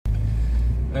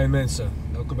Hey mensen,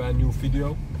 welkom bij een nieuwe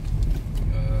video.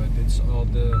 Dit is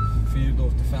al de 4e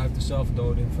of de 5e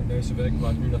zelfdoding van deze week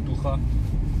waar ik nu naartoe ga.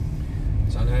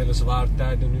 Het zijn hele zware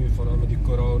tijden nu, vooral met die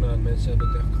corona en mensen hebben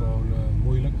het echt gewoon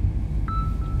moeilijk.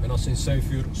 Ik ben al sinds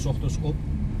 7 uur 's ochtends op.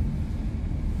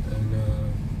 En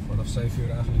vanaf 7 uur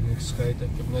eigenlijk niks gegeten.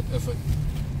 Ik heb net even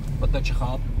een patatje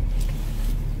gehad.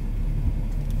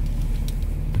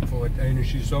 Voor het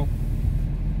energie zo.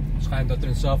 Het schijnt dat er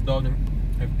een zelfdoding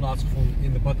heeft plaatsgevonden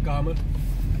in de badkamer.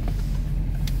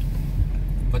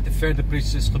 Wat er verder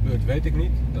precies is gebeurd weet ik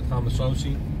niet. Dat gaan we zo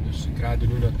zien. Dus ik rijd er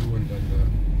nu naartoe en dan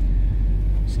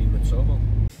zien we het zo wel.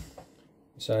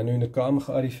 We zijn nu in de kamer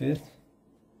gearriveerd.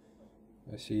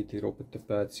 Je ziet hier op het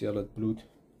tapijt, zie je al het bloed.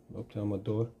 Loopt helemaal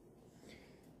door.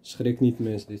 Schrik niet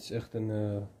mensen, dit is echt,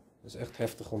 is echt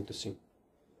heftig om te zien.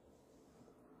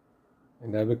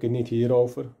 En daar heb ik het niet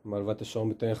hierover, maar wat er zo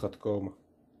meteen gaat komen.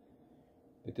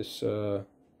 Dit is ja,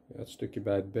 het stukje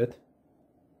bij het bed.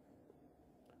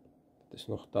 Het is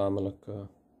nog tamelijk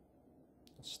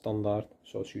standaard,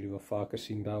 zoals jullie wel vaker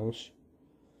zien bij ons.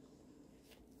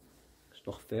 Het is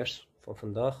nog vers van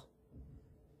vandaag.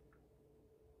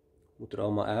 Moet er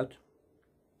allemaal uit.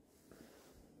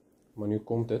 Maar nu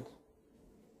komt het.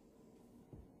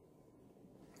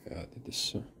 Ja, dit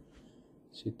is,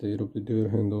 zit hier op de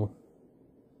deurhendel.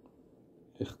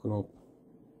 Lichtknop.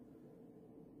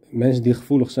 Mensen die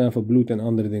gevoelig zijn voor bloed en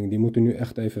andere dingen, die moeten nu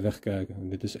echt even wegkijken.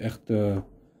 Dit is echt,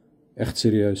 echt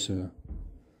serieus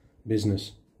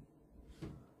business.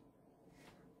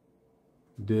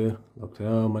 De deur loopt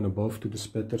helemaal naar boven toe, de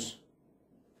spetters.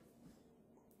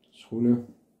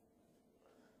 Schoenen.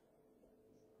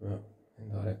 Ja, en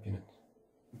daar heb je het.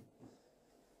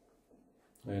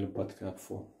 Een hele badkamer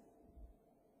vol.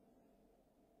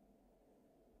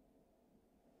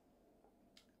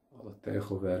 Alle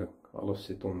tegelwerk, alles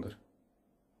zit onder.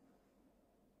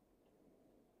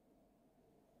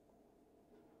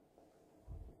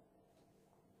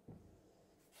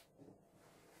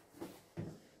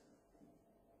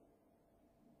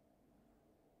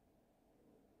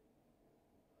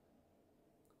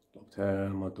 Loopt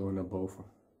helemaal door naar boven.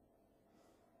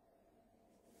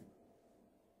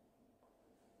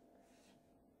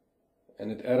 En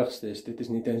het ergste is, dit is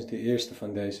niet eens de eerste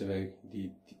van deze week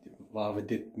waar we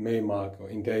dit meemaken,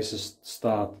 in deze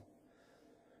staat. Dat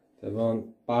hebben we al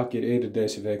een paar keer eerder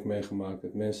deze week meegemaakt,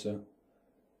 dat mensen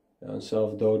een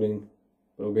zelfdoding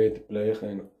proberen te plegen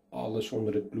en alles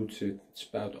onder het bloed zit, het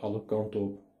spuit alle kanten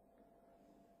op.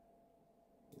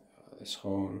 Ja, het is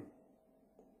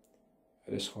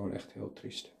gewoon echt heel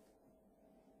triest.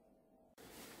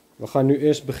 We gaan nu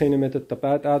eerst beginnen met het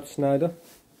tapijt uit te snijden.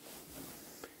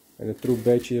 En het troep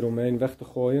beetje hieromheen weg te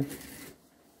gooien.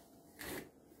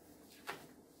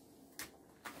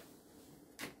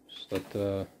 Dus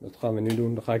dat gaan we nu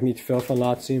doen. Daar ga ik niet veel van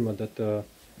laten zien, maar dat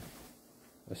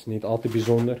is niet al te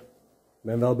bijzonder. Ik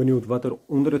ben wel benieuwd wat er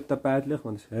onder het tapijt ligt,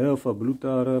 want er is heel veel bloed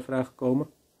daar vrijgekomen.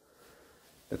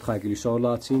 Dat ga ik jullie zo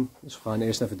laten zien. Dus we gaan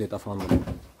eerst even dit afhandelen.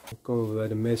 Dan komen we bij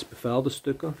de meest bevuilde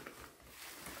stukken.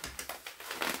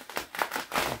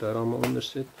 Wat daar allemaal onder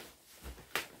zit.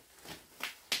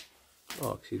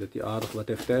 Oh, ik zie dat hij aardig wat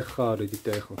heeft tegengehouden, die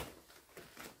tegel. Dat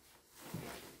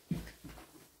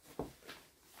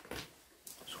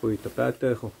is een goede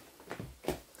tapijttegel.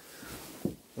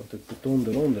 Want het beton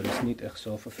eronder is niet echt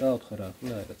zo vervuild geraakt.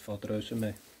 Nee, dat valt reuze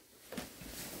mee.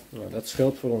 Nou, dat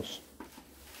scheelt voor ons.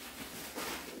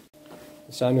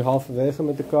 We zijn nu halverwege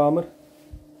met de kamer. We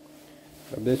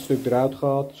hebben dit stuk eruit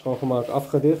gehaald, schoongemaakt,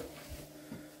 afgedicht.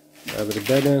 We hebben de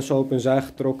bedden en zo op hun zij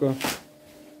getrokken.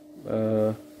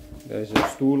 Deze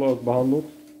stoel ook behandeld.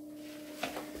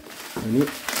 En nu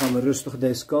gaan we rustig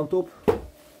deze kant op.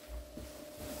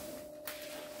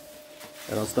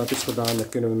 En als dat is gedaan, dan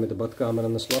kunnen we met de badkamer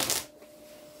aan de slag.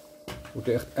 We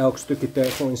moeten echt elk stukje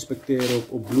tegel inspecteren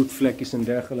op bloedvlekjes en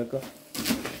dergelijke.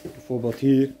 Bijvoorbeeld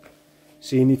hier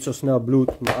zie je niet zo snel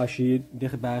bloed, maar als je hier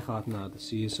dichtbij gaat, nou, dan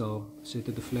zie je zo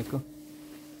zitten de vlekken.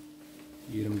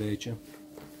 Hier een beetje.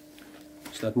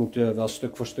 Dus dat moet wel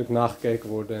stuk voor stuk nagekeken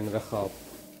worden en weggehaald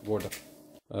worden.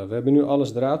 We hebben nu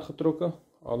alles eruit getrokken,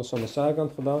 alles aan de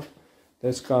zijkant gedaan.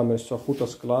 Deze kamer is zo goed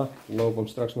als klaar. We lopen hem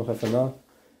straks nog even na.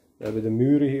 We hebben de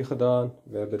muren hier gedaan,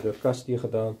 we hebben de kast hier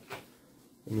gedaan.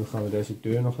 En nu gaan we deze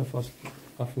deur nog even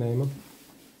afnemen.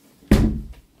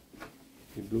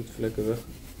 Die bloedvlekken weg.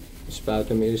 We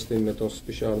spuiten hem eerst in met onze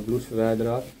speciale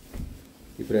bloedverwijderaar.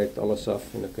 Die breekt alles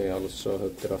af en dan kun je alles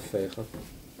zo eraf vegen.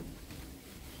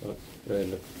 Zo,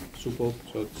 redelijk soepel,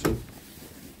 zo te zien.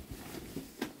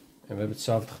 En we hebben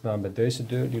hetzelfde gedaan bij deze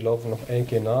deur, die lopen we nog 1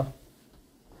 keer na.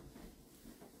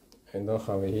 En dan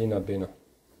gaan we hier naar binnen.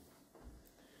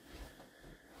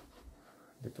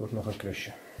 Dit wordt nog een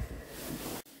klusje.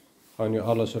 We gaan nu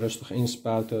alles rustig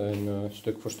inspuiten en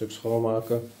stuk voor stuk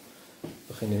schoonmaken. We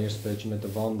beginnen eerst een beetje met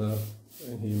de wanden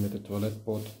en hier met de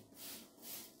toiletpot,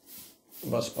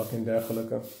 wasbak en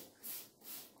dergelijke.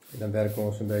 En dan werken we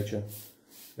ons een beetje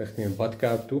richting een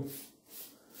badkuip toe.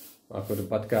 Maken we de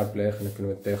badkuip leeg en dan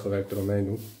kunnen we het tegelwerk eromheen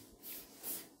doen.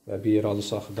 We hebben hier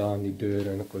alles al gedaan, die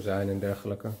deuren en de kozijnen en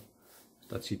dergelijke. Dus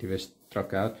dat ziet er weer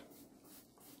strak uit.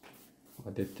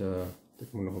 Maar dit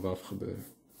moet nog wel even gebeuren.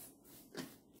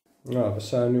 Nou, we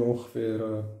zijn nu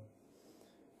ongeveer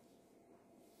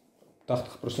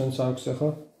 80% zou ik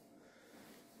zeggen.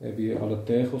 We hebben hier alle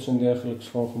tegels en dergelijke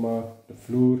schoongemaakt. De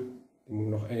vloer, die moet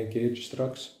nog 1 keertje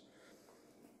straks.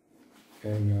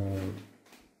 En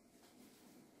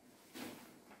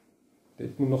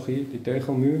dit moet nog hier, die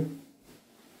tegelmuur.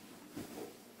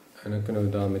 En dan kunnen we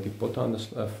daar met die pot aan de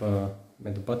slag,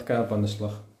 met de badkuip aan de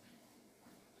slag.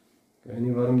 Ik weet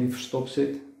niet waarom die verstopt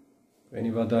zit. Ik weet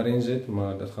niet wat daarin zit,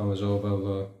 maar dat gaan we zo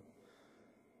wel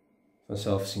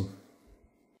vanzelf zien.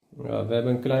 Ja, we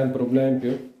hebben een klein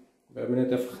probleempje. We hebben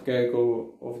net even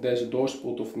gekeken of deze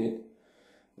doorspoelt of niet.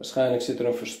 Waarschijnlijk zit er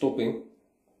een verstopping.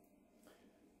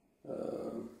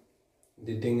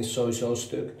 Dit ding is sowieso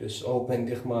stuk, dus open en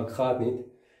dicht maken gaat niet.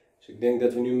 Dus ik denk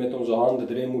dat we nu met onze handen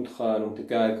erin moeten gaan om te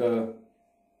kijken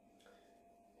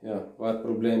waar het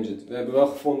probleem zit. We hebben wel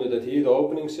gevonden dat hier de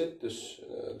opening zit, dus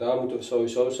daar moeten we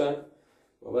sowieso zijn.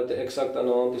 Maar wat er exact aan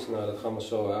de hand is, nou, dat gaan we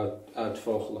zo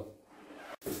uitvogelen.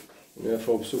 Nu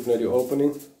even op zoek naar die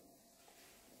opening.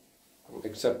 Om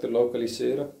exact te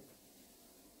lokaliseren.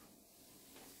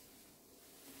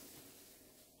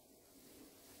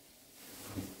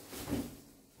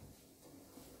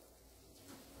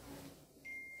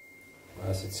 Maar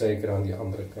hij zit zeker aan die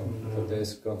andere kant. Aan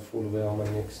deze kant voelen we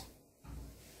helemaal niks.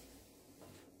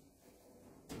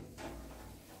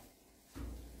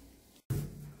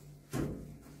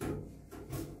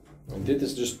 En dit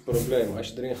is dus het probleem. Als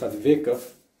je erin gaat wikken,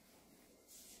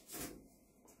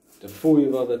 dan voel je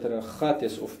wel dat er een gat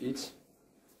is of iets.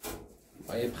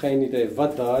 Maar je hebt geen idee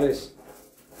wat daar is.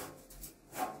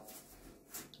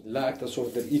 Het lijkt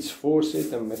alsof er iets voor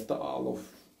zit, een metaal of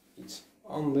iets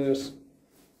anders.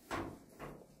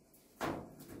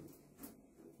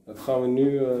 Dat gaan we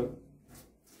nu.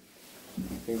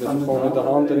 Ik denk dat we gewoon met de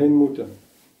hand erin moeten.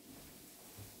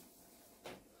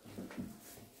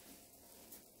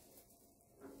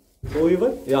 Voel je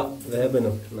wat? Ja, we hebben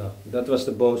hem. Nou, dat was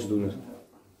de boosdoener.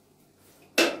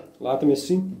 Laat hem eens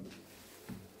zien.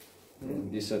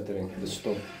 Die zit erin, de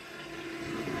stop.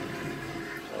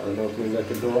 Hij loopt nu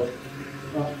lekker door.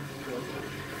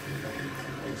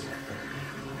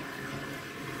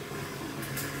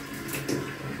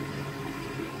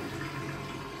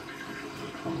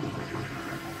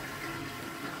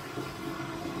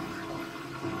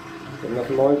 Ik heb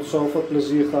nog nooit zoveel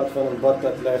plezier gehad van een bad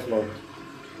dat leeg loopt.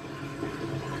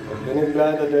 Ik ben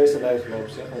blij dat deze leeg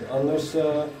loopt, zeg. Want anders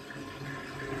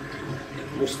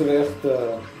moesten we echt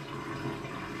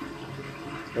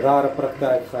rare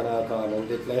praktijk gaan uithalen om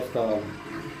dit leeg te halen.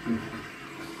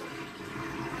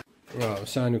 Nou, we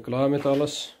zijn nu klaar met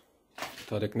alles. Dat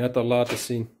had ik net al laten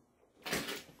zien. Het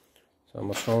is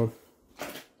allemaal schoon.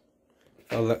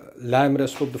 Alle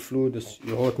lijmrest op de vloer, dus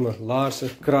je hoort mijn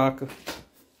laarzen kraken.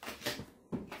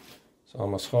 Het is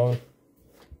allemaal schoon.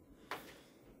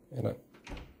 En dan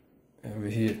hebben we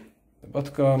hier de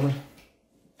badkamer.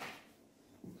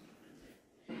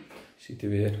 Ziet er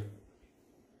weer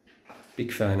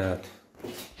piekfijn uit.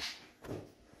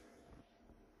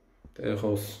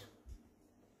 Tegels,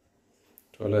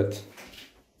 toilet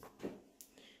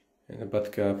en de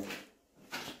badkuip.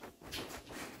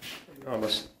 En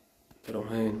alles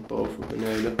eromheen, boven,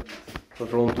 beneden,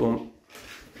 rondom.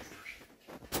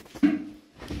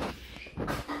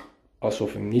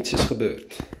 Alsof er niets is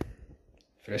gebeurd.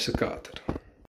 Frisse kater.